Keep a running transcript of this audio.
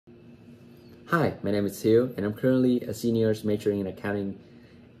Hi, my name is Hugh, and I'm currently a senior majoring in accounting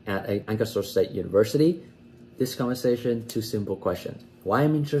at Ancaster State University. This conversation, two simple questions. Why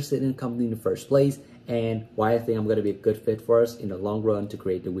I'm interested in the company in the first place, and why I think I'm going to be a good fit for us in the long run to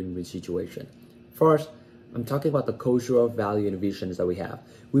create the win-win situation. First, I'm talking about the cultural value and visions that we have.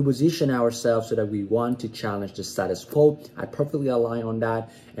 We position ourselves so that we want to challenge the status quo. I perfectly align on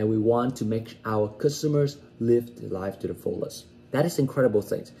that, and we want to make our customers live their life to the fullest. That is incredible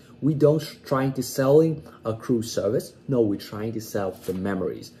things. We don't trying to selling a cruise service. No, we're trying to sell the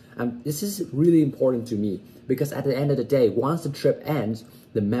memories. And this is really important to me because at the end of the day, once the trip ends,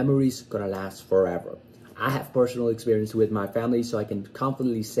 the memories gonna last forever. I have personal experience with my family, so I can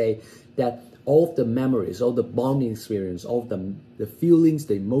confidently say that all of the memories, all the bonding experience, all of the feelings,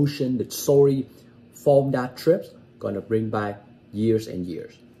 the emotion, the story from that trip gonna bring back years and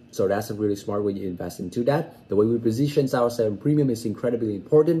years. So that's a really smart way to invest into that. The way we position ourselves in premium is incredibly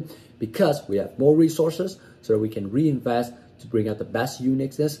important because we have more resources so that we can reinvest to bring out the best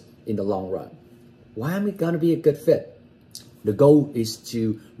uniqueness in the long run. Why am I gonna be a good fit? The goal is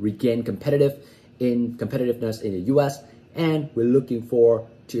to regain competitiveness in the US, and we're looking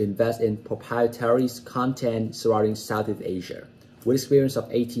to invest in proprietary content surrounding Southeast Asia. With experience of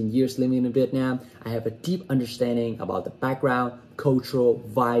 18 years living in Vietnam, I have a deep understanding about the background, cultural,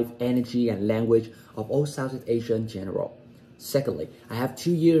 vibe, energy, and language of all Southeast Asia in general. Secondly, I have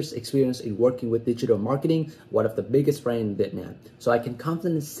 2 years experience in working with digital marketing, one of the biggest brands in Vietnam. So I can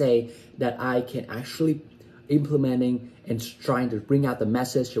confidently say that I can actually implementing and trying to bring out the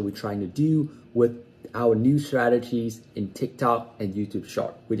message that we're trying to do with our new strategies in TikTok and YouTube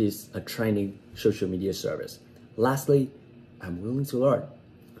Short, which is a trending social media service. Lastly, I'm willing to learn.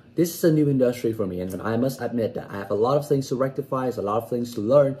 This is a new industry for me, and I must admit that I have a lot of things to rectify, a lot of things to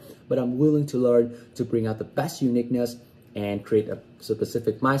learn, but I'm willing to learn to bring out the best uniqueness and create a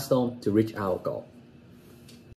specific milestone to reach our goal.